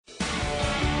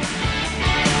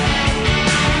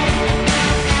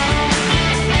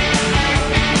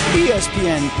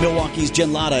and Milwaukee's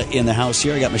Jen Lada in the house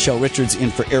here. I got Michelle Richards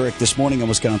in for Eric this morning on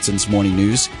Wisconsin's Morning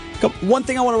News. One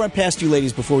thing I want to run past you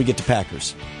ladies before we get to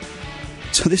Packers.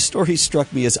 So this story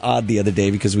struck me as odd the other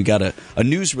day because we got a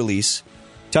news release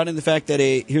touting the fact that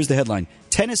here's the headline,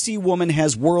 Tennessee woman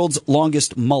has world's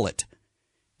longest mullet.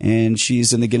 And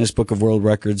she's in the Guinness Book of World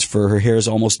Records for her hair is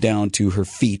almost down to her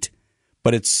feet.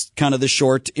 But it's kind of the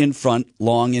short in front,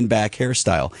 long in back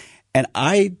hairstyle. And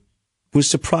I was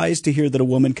surprised to hear that a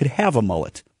woman could have a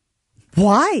mullet.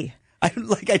 Why? I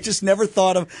just never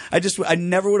thought of, I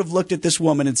never would have looked at this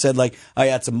woman and said like, oh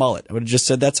yeah, it's a mullet. I would have just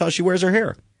said that's how she wears her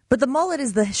hair. But the mullet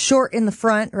is the short in the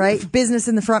front, right? Business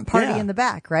in the front, party in the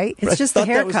back, right? It's just the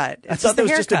haircut. I thought that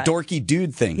was just a dorky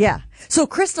dude thing. Yeah. So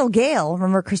Crystal Gale,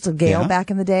 remember Crystal Gale back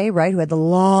in the day, right? Who had the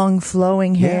long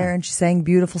flowing hair and she sang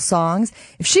beautiful songs.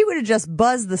 If she would have just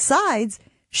buzzed the sides,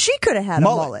 she could have had a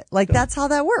mullet. Like, that's how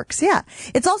that works. Yeah.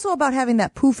 It's also about having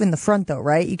that poof in the front, though,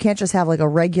 right? You can't just have like a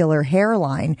regular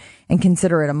hairline and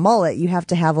consider it a mullet. You have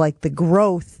to have like the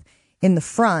growth in the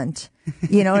front.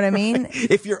 You know what I mean?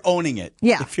 If you're owning it.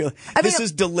 Yeah. This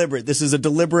is deliberate. This is a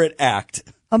deliberate act.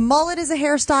 A mullet is a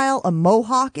hairstyle. A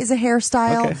mohawk is a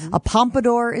hairstyle. Okay. A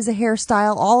pompadour is a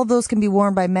hairstyle. All of those can be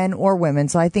worn by men or women.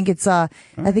 So I think it's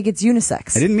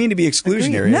unisex. I didn't mean to be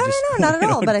exclusionary. No, not at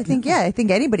all. But I think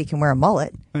anybody can wear a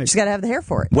mullet. Right. Just got to have the hair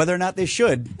for it. Whether or not they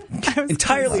should,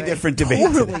 entirely different debate.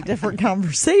 Totally different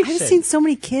conversation. I've seen so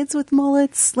many kids with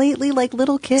mullets lately, like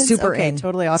little kids. Super in.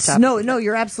 Totally off topic. No,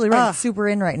 you're absolutely right. It's super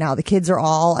in right now. The kids are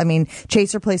all. I mean,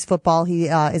 Chaser plays football. He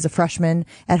is a freshman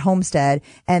at Homestead,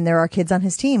 and there are kids on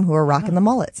his team who are rocking the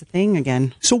mullets. It's a thing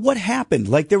again. So what happened?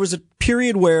 Like, there was a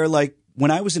period where, like, when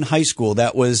I was in high school,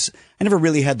 I never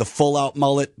really had the full out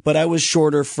mullet, but I was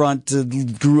shorter front,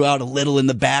 grew out a little in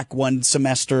the back one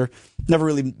semester, never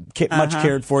really much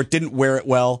cared for it, didn't wear it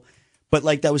well, but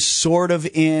like that was sort of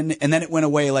in, and then it went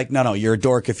away like, no, you're a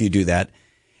dork if you do that.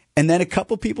 And then a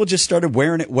couple people just started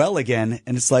wearing it well again,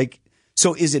 and it's like,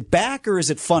 so is it back or is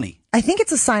it funny? I think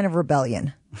it's a sign of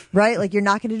rebellion. Right? Like, you're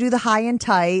not going to do the high and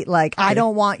tight, like, I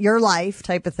don't want your life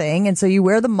type of thing. And so you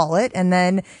wear the mullet and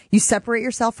then you separate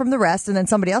yourself from the rest. And then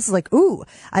somebody else is like, ooh,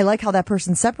 I like how that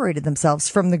person separated themselves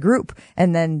from the group.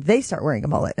 And then they start wearing a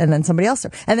mullet and then somebody else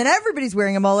starts. And then everybody's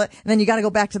wearing a mullet. And then you got to go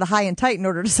back to the high and tight in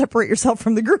order to separate yourself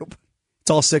from the group.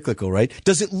 It's all cyclical, right?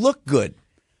 Does it look good?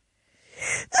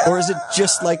 Or is it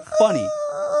just like funny?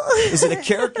 Is it a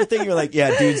character thing? You're like,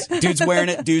 yeah, dude's wearing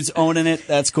it, dude's owning it.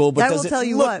 That's cool. But does it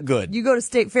look good? You go to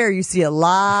State Fair, you see a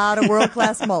lot of world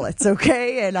class mullets.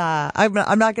 Okay, and I'm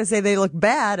not going to say they look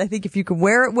bad. I think if you can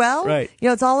wear it well, right. You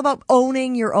know, it's all about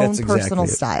owning your own personal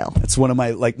style. That's one of my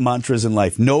like mantras in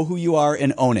life. Know who you are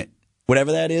and own it.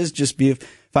 Whatever that is, just be.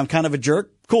 If I'm kind of a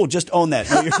jerk, cool. Just own that.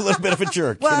 Know you're a little bit of a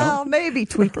jerk. Well, maybe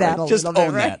tweak that a just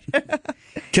little bit. Just own right? that.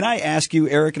 Can I ask you?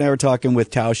 Eric and I were talking with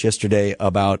Tausch yesterday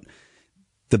about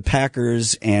the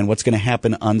Packers and what's going to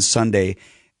happen on Sunday,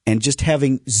 and just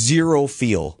having zero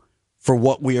feel for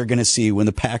what we are going to see when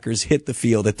the Packers hit the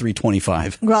field at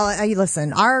 3:25. Well,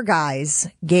 listen, our guys,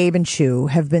 Gabe and Chew,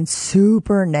 have been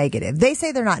super negative. They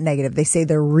say they're not negative. They say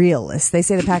they're realists. They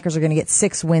say the Packers are going to get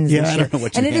 6 wins this year. I don't know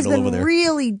what you and it has been there.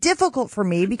 really difficult for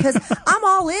me because I'm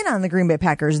all in on the Green Bay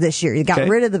Packers this year. You got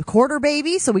rid of the quarter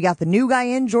baby, so we got the new guy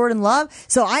in, Jordan Love.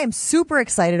 So I am super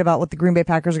excited about what the Green Bay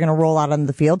Packers are going to roll out on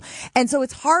the field. And so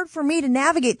it's hard for me to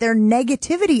navigate their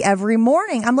negativity every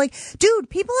morning. I'm like,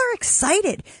 dude, people are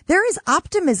excited. There is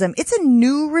optimism. It's a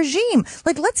new regime.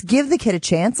 Like, let's give the kid a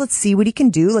chance. Let's see what he can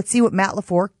do. Let's see what Matt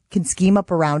LaFleur can scheme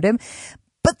up around him.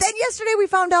 But then yesterday we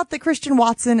found out that Christian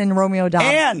Watson and Romeo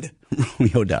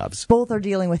Doubs both are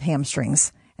dealing with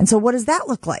hamstrings. And so what does that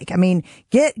look like? I mean,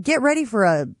 get ready for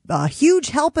a huge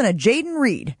help in a Jaden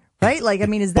Reed. Right? Like, I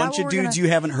mean, is that bunch of dudes you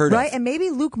haven't heard of? Right? And maybe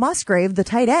Luke Musgrave, the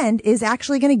tight end, is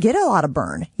actually going to get a lot of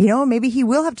burn. You know, maybe he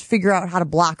will have to figure out how to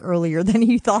block earlier than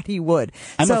he thought he would.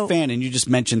 I'm a fan, and you just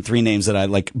mentioned 3 names that I,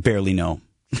 like, barely know.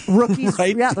 Rookies.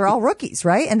 Right? Yeah, they're all rookies,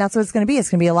 right? And that's what it's going to be.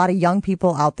 It's going to be a lot of young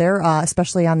people out there,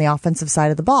 especially on the offensive side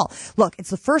of the ball. Look,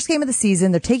 it's the first game of the season.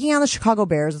 They're taking on the Chicago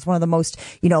Bears. It's one of the most,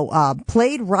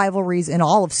 played rivalries in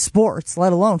all of sports,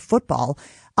 let alone football.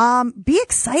 Be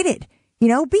excited. You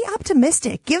know, be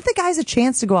optimistic. Give the guys a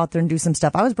chance to go out there and do some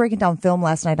stuff. I was breaking down film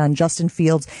last night on Justin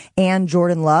Fields and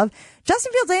Jordan Love.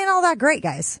 Justin Fields ain't all that great,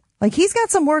 guys. Like, he's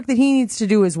got some work that he needs to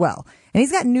do as well. And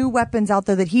he's got new weapons out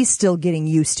there that he's still getting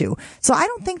used to. So I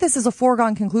don't think this is a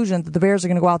foregone conclusion that the Bears are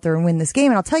going to go out there and win this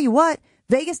game. And I'll tell you what,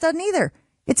 Vegas doesn't either.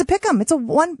 It's a pick'em. It's a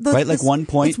one. Like 1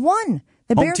 point? It's one.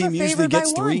 The Home Bears team are usually favored by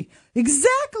gets 1. 3.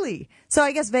 Exactly. So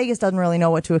I guess Vegas doesn't really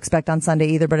know what to expect on Sunday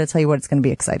either, but I'll tell you what, it's going to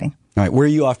be exciting. All right, where are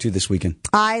you off to this weekend?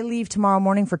 I leave tomorrow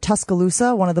morning for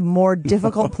Tuscaloosa, one of the more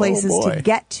difficult places to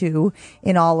get to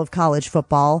in all of college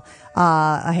football.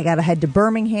 I got to head to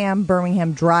Birmingham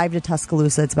drive to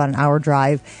Tuscaloosa. It's about an hour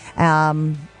drive.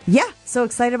 Yeah, so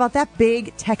excited about that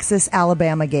big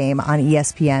Texas-Alabama game on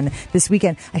ESPN this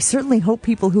weekend. I certainly hope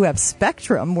people who have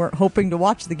Spectrum were hoping to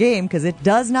watch the game because it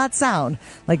does not sound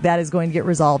like that is going to get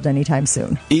resolved anytime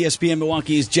soon. ESPN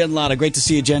Milwaukee's Jen Lada. Great to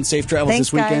see you, Jen. Safe travels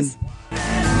Thanks, this weekend.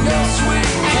 Guys.